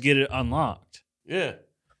does get it unlocked. Yeah.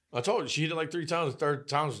 I told you, she hit it like 3 times. The third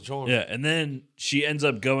time was the charm. Yeah, and then she ends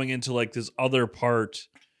up going into like this other part.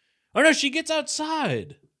 Oh no, she gets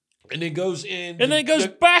outside. And then goes in. And then goes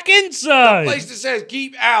back inside. The place that says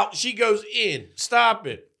keep out, she goes in. Stop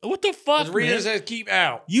it. What the fuck, Rita man? says keep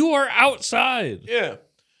out. You are outside. Yeah.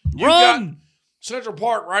 You Run. got Central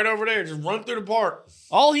Park right over there. Just run through the park.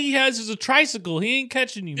 All he has is a tricycle. He ain't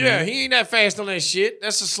catching you, man. Yeah, he ain't that fast on that shit.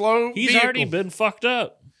 That's a slow He's vehicle. already been fucked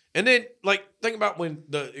up. And then, like, think about when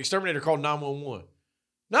the exterminator called 911.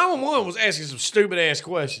 911 was asking some stupid-ass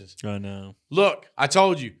questions. I know. Look, I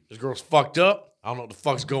told you, this girl's fucked up. I don't know what the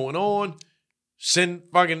fuck's going on. Send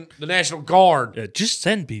fucking the National Guard. Yeah, just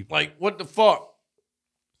send people. Like, what the fuck?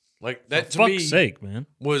 Like, that For to fuck's me sake, man.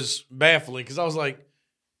 was baffling. Because I was like,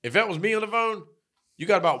 if that was me on the phone, you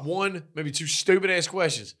got about 1, maybe 2 stupid-ass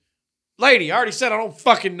questions. Lady, I already said I don't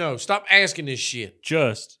fucking know. Stop asking this shit.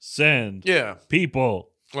 Just send people.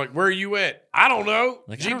 Like, where are you at? I don't know.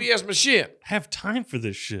 Like, GPS my shit. Have time for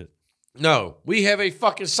this shit. No, we have a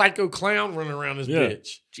fucking psycho clown running around this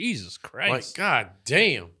bitch. Jesus Christ. Like, god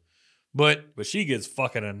damn. But she gets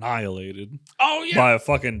fucking annihilated. Oh, yeah. By a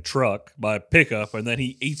fucking truck, by a pickup, and then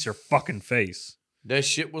he eats her fucking face. That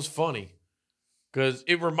shit was funny. Because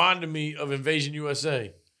it reminded me of Invasion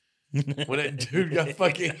USA. When that dude got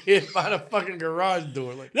fucking hit by the fucking garage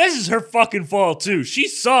door. Like, this is her fucking fault, too. She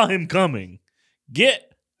saw him coming.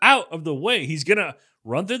 Get out of the way. He's going to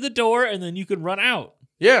run through the door, and then you can run out.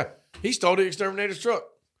 Yeah. He stole the exterminator's truck.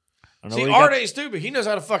 See, Art ain't stupid. He knows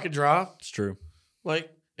how to fucking drive. It's true. Like,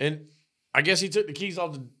 and I guess he took the keys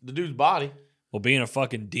off the dude's body. Well, being a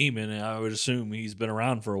fucking demon, I would assume he's been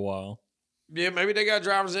around for a while. Yeah, maybe they got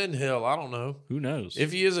drivers in hell. I don't know. Who knows?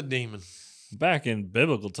 If he is a demon. Back in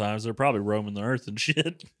biblical times, they're probably roaming the earth and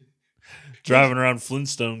shit. Driving around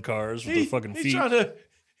Flintstone cars with their fucking feet.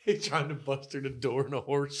 He's trying to bust through the door in a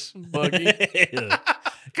horse buggy.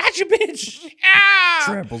 Gotcha, bitch. Ah!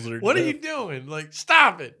 Tramples her. What are you doing? Like,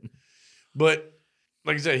 stop it. But,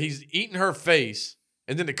 like I said, he's eating her face,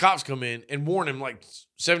 and then the cops come in and warn him like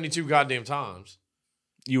 72 goddamn times.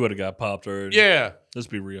 You would have got popped already. Yeah. Let's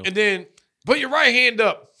be real. And then, put your right hand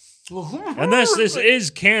up. Unless this is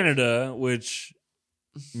Canada, which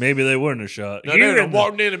maybe they wouldn't have shot. No, they would have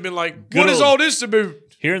walked in and been like, what is all this about?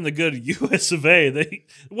 Here in the good US of A, they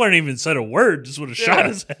wouldn't even said a word, just would have shot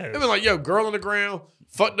his ass. They'd been like, yo, girl on the ground,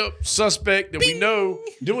 fucked up suspect that we know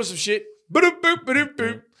doing some shit. Boop, boop, boop,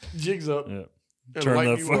 boop. Jigs up. Yeah. and Turn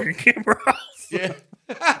light the you up. fucking camera off. Yeah.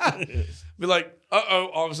 Be like,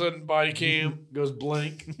 all of a sudden body cam goes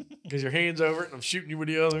blank because your hand's over it and I'm shooting you with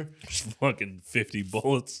the other. Just fucking 50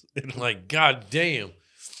 bullets. Like, god damn.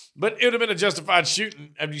 But it would have been a justified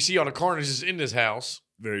shooting after you see all the carnages in this house.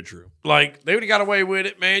 Very true. Like, they would have got away with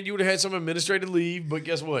it, man. You would have had some administrative leave, but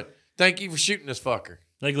guess what? Thank you for shooting this fucker.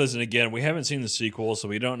 Like, listen, again, we haven't seen the sequel, so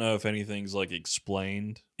we don't know if anything's, like,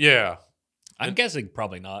 explained. Yeah. I'm guessing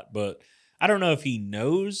probably not, but I don't know if he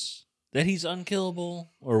knows that he's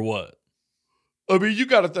unkillable or what. I mean, you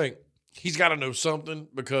got to think. He's got to know something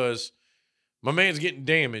because my man's getting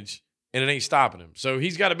damaged and it ain't stopping him. So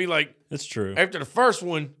he's got to be like, That's true. after the first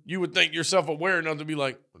one, you would think you're self-aware enough to be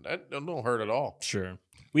like, that don't hurt at all. Sure.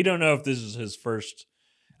 We don't know if this is his first.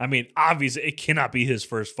 I mean, obviously, it cannot be his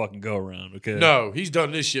first fucking go around. Okay. No, he's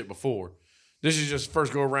done this shit before. This is just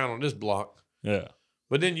first go around on this block. Yeah.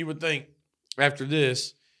 But then you would think after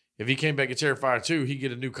this, if he came back in Terrifier 2, he'd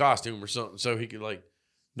get a new costume or something so he could like,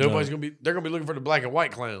 they're going to be looking for the black and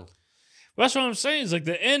white clown. Well, that's what I'm saying. Is like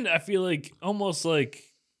the end, I feel like almost like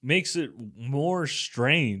makes it more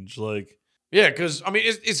strange. Like, yeah, because, I mean,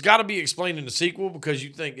 it's got to be explained in the sequel because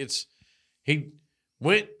you think he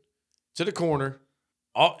went to the corner.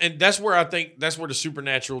 And that's where I think that's where the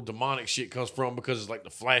supernatural demonic shit comes from because it's like the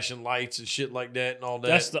flashing lights and shit like that and all that.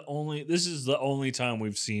 This is the only time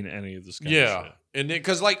we've seen any of this kind of shit. And then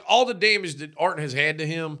because like all the damage that Art has had to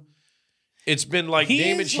him, it's been like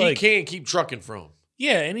damage he like, can't keep trucking from.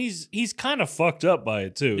 Yeah, and he's kind of fucked up by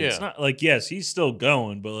it too. Yeah. It's not like, yes, he's still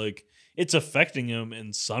going, but like it's affecting him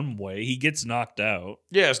in some way. He gets knocked out.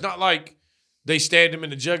 Yeah, it's not like they stabbed him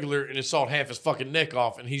in the jugular and it sawed half his fucking neck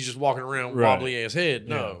off and he's just walking around wobbly ass head.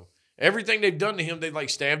 No. Yeah. Everything they've done to him, they've like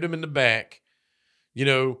stabbed him in the back,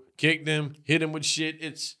 kicked him, hit him with shit.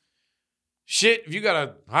 It's shit. If you got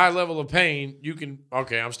a high level of pain, you can,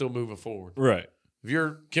 okay, I'm still moving forward. Right. If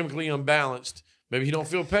you're chemically unbalanced, maybe you don't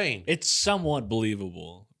feel pain. It's somewhat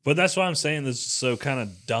believable. But that's why I'm saying this is so kind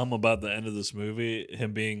of dumb about the end of this movie.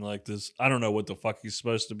 Him being like this, I don't know what the fuck he's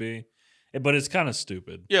supposed to be. But it's kind of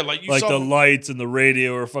stupid. Yeah, like you saw the lights and the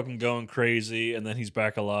radio are fucking going crazy, and then he's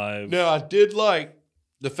back alive. Now, I did like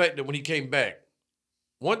the fact that when he came back,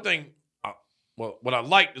 one thing, what I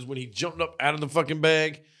liked is when he jumped up out of the fucking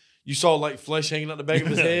bag, you saw like flesh hanging out the back of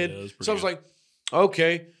his head. So I was like,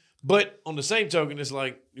 okay. But on the same token, it's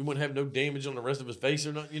like you wouldn't have no damage on the rest of his face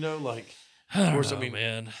or nothing, like. Of course, I mean,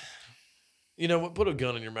 man. You know what? Put a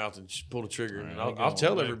gun in your mouth and just pull the trigger, and I'll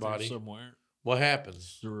tell everybody somewhere. What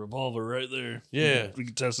happens? The revolver right there. Yeah. We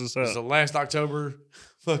can test this out. So last October,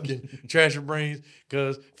 fucking trash your brains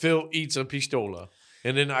because Phil eats a pistola.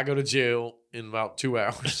 And then I go to jail in about 2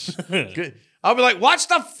 hours. I'll be like, watch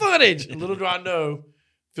the footage. And little do I know,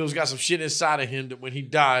 Phil's got some shit inside of him that when he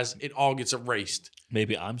dies, it all gets erased.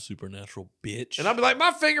 Maybe I'm supernatural, bitch. And I'll be like,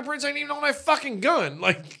 my fingerprints ain't even on that fucking gun.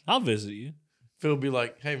 Like, I'll visit you. Phil be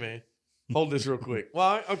like, hey, man, hold this real quick.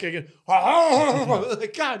 Why? Okay, good.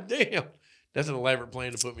 God damn. That's an elaborate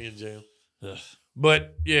plan to put me in jail. Ugh.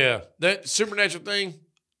 But, yeah, that supernatural thing,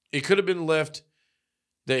 it could have been left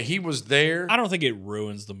that he was there. I don't think it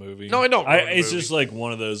ruins the movie. No, it don't ruin the It's movie. just like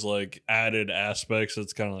one of those like added aspects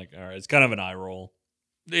that's kind of like, all right, it's kind of an eye roll.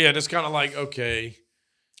 Yeah, that's kind of like, okay.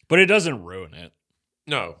 But it doesn't ruin it.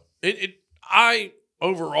 No. I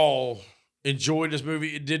overall enjoyed this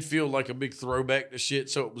movie. It did feel like a big throwback to shit,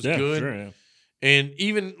 so it was good. Sure, yeah. And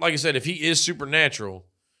even, like I said, if he is supernatural,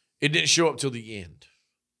 it didn't show up till the end.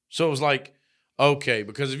 So it was like, okay,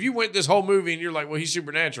 because if you went this whole movie and you're like, well, he's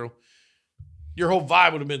supernatural, your whole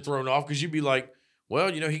vibe would have been thrown off because you'd be like,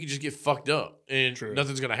 well, he could just get fucked up and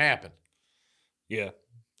nothing's going to happen. Yeah.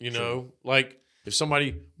 Like if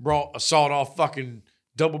somebody brought a sawed-off fucking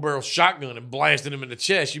double-barrel shotgun and blasted him in the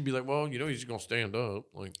chest, you'd be like, well, he's just going to stand up.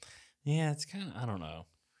 Like, yeah, it's kind of, I don't know.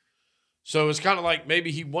 So it's kind of like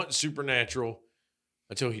maybe he wasn't supernatural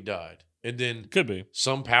until he died. And then Could be.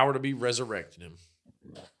 some power to be resurrecting him.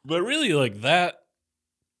 But really, like that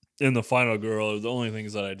and the final girl are the only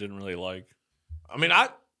things that I didn't really like. I mean, I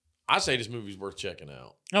say this movie's worth checking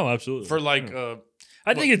out. Oh, absolutely. For like,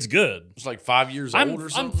 I think it's good. it's like 5 years old or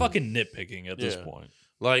something. I'm fucking nitpicking at this point.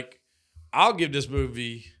 Like, I'll give this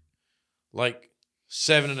movie like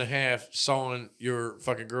 7.5 sawing your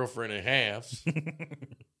fucking girlfriend in half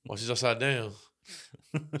while she's upside down.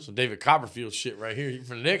 Some David Copperfield shit right here.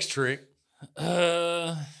 For the next trick.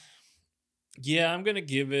 Yeah, I'm gonna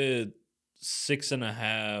give it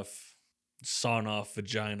 6.5 sawn off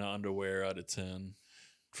vagina underwear out of 10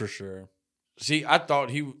 for sure. See, I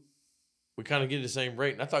thought we kind of get the same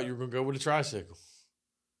rate, and I thought you were gonna go with a tricycle.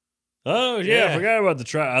 Oh yeah, Yeah. I forgot about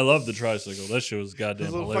the I love the tricycle. That shit was goddamn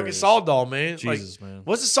This little hilarious. fucking Saw doll, man. Jesus, Like, man.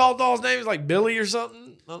 what's the Saw doll's name? It's like Billy or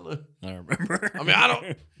something. I don't know. I don't remember. I mean, I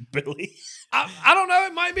don't. Billy. I don't know.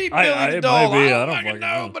 It might be Billy it the might doll. be. I I don't don't fucking fucking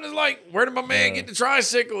know. know. But it's like, where did my man get the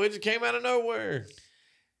tricycle? It just came out of nowhere.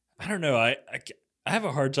 I don't know. I have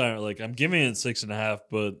a hard time. Like, I'm giving it 6.5,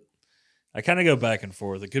 but I kind of go back and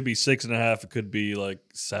forth. It could be 6.5. It could be like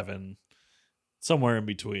 7, somewhere in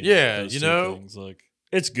between. Yeah, those you two know? things. Like,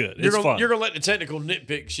 it's good. You're It's gonna, fun. You're gonna let the technical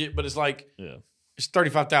nitpick shit, but it's like, Yeah. it's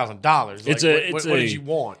 $35,000. Like, what did you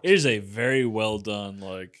want? It is a very well done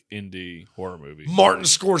like indie horror movie. Martin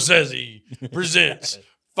Scorsese presents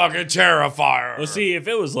fucking Terrifier. Well, see, if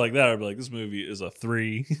it was like that, I'd be like, this movie is a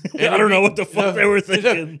 3. And I don't know what the fuck they were you know,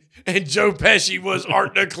 thinking. and Joe Pesci was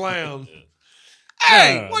Art the Clown.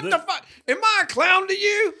 Hey, No, what the fuck? Am I a clown to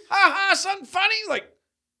you? Ha ha, something funny? Like,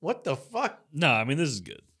 what the fuck? No, I mean, this is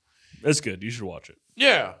good. It's good. You should watch it.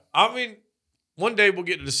 Yeah, I mean, one day we'll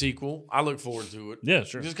get to the sequel. I look forward to it. Yeah,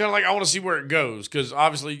 sure. Just kind of like I want to see where it goes because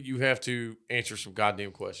obviously you have to answer some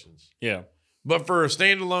goddamn questions. Yeah. But for a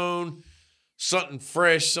standalone, something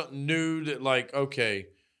fresh, something new that like, okay,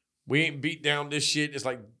 we ain't beat down this shit. It's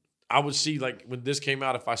like I would see like when this came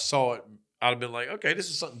out, if I saw it, I'd have been like, okay, this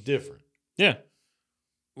is something different. Yeah.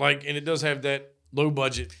 Like, and it does have that low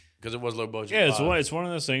budget because it was low budget. Yeah, it's one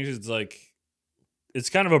of those things. It's like, it's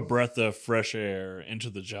kind of a breath of fresh air into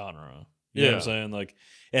the genre. You know what I'm saying? Like,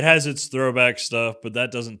 it has its throwback stuff, but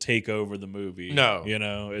that doesn't take over the movie. No. You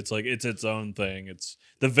know, it's like, it's its own thing.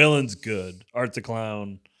 The villain's good. Art the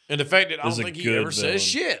Clown. And the fact that I don't is a think he good ever says villain.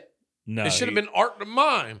 shit. No. It should have been Art the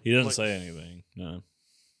Mime. He doesn't Like, say anything. No.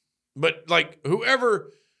 But like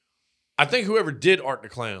I think whoever did Art the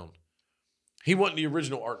Clown, he wasn't the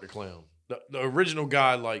original Art the Clown. The original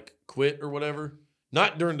guy like quit or whatever.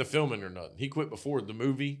 Not during the filming or nothing. He quit before the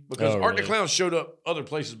movie because Art the really? Clown showed up other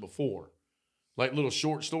places before, like little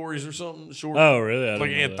short stories or something. Short, Oh, really? I like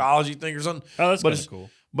didn't an know that. anthology thing or something. Oh, that's But kind of it's- cool.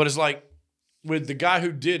 But it's like with the guy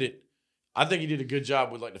who did it, I think he did a good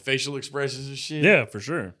job with like the facial expressions and shit. Yeah, for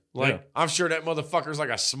sure. Like Yeah. I'm sure that motherfucker's like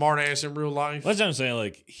a smart ass in real life. That's what I'm saying.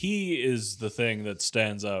 Like, he is the thing that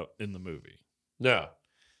stands out in the movie. Yeah.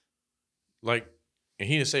 Like, and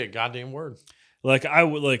he didn't say a goddamn word. Like, I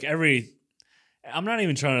would like I'm not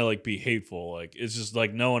even trying to like be hateful. Like, it's just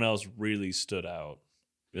like no one else really stood out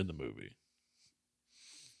in the movie.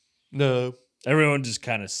 No. Everyone just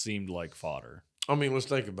kind of seemed like fodder. I mean, let's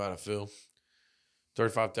think about it, Phil.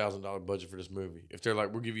 $35,000 budget for this movie. If they're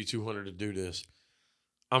like, we'll give you $200 to do this,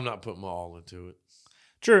 I'm not putting my all into it.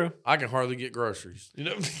 True. I can hardly get groceries. You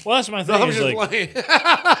know? Well, that's my No, thing. I'm Is just like, playing.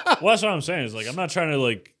 well, that's what I'm saying. Is like, I'm not trying to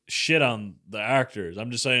like shit on the actors.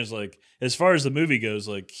 I'm just saying, it's like, as far as the movie goes,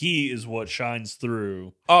 like, he is what shines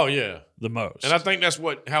through Oh yeah, the most. and I think that's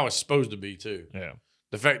how it's supposed to be too. yeah.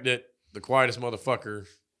 The fact that the quietest motherfucker.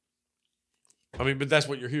 I mean, but that's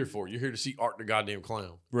what you're here for. You're here to see Art the goddamn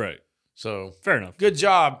clown. Right. So Fair enough. good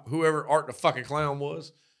job, whoever Art the fucking clown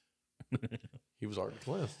was. He was Art the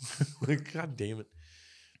clown. God damn it.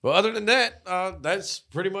 Well, other than that, that's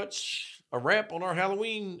pretty much a wrap on our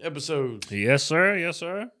Halloween episode. Yes, sir. Yes,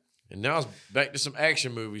 sir. And now it's back to some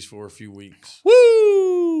action movies for a few weeks.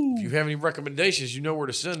 Woo! If you have any recommendations, you know where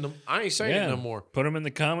to send them. I ain't saying it no more. Put them in the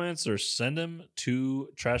comments or send them to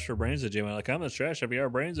trashforbrains@gmail.com. That's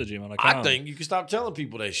trashforbrains@gmail.com. I think you can stop telling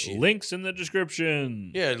people that shit. Links in the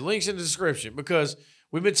description. Yeah, links in the description because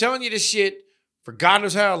we've been telling you this shit for God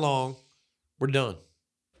knows how long. We're done.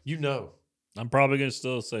 You know. I'm probably going to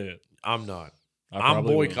still say it. I'm not. I I'm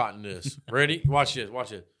probably will. boycotting this. Ready? Watch this.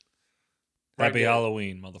 Watch it. Happy there.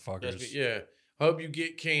 Halloween, motherfuckers. Yeah. Hope you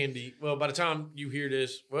get candy. Well, by the time you hear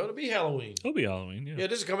this, well, it'll be Halloween. It'll be Halloween, yeah. Yeah,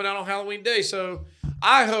 this is coming out on Halloween Day. So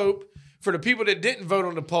I hope for the people that didn't vote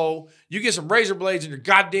on the poll, you get some razor blades in your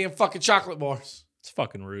goddamn fucking chocolate bars. It's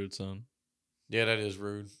fucking rude, son. Yeah, that is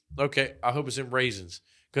rude. Okay, I hope it's in raisins.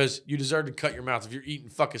 Because you deserve to cut your mouth if you're eating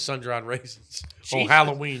fucking sun-dried raisins on Jesus.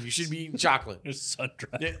 Halloween. You should be eating chocolate. It's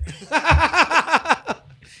sun-dried. Yeah.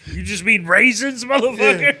 You just mean raisins,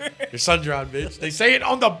 motherfucker? You're sun-dried, bitch. They say it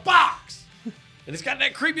on the box. And it's got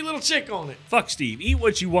that creepy little chick on it. Fuck Steve. Eat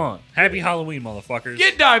what you want. Happy Halloween, motherfuckers.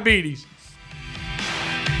 Get diabetes.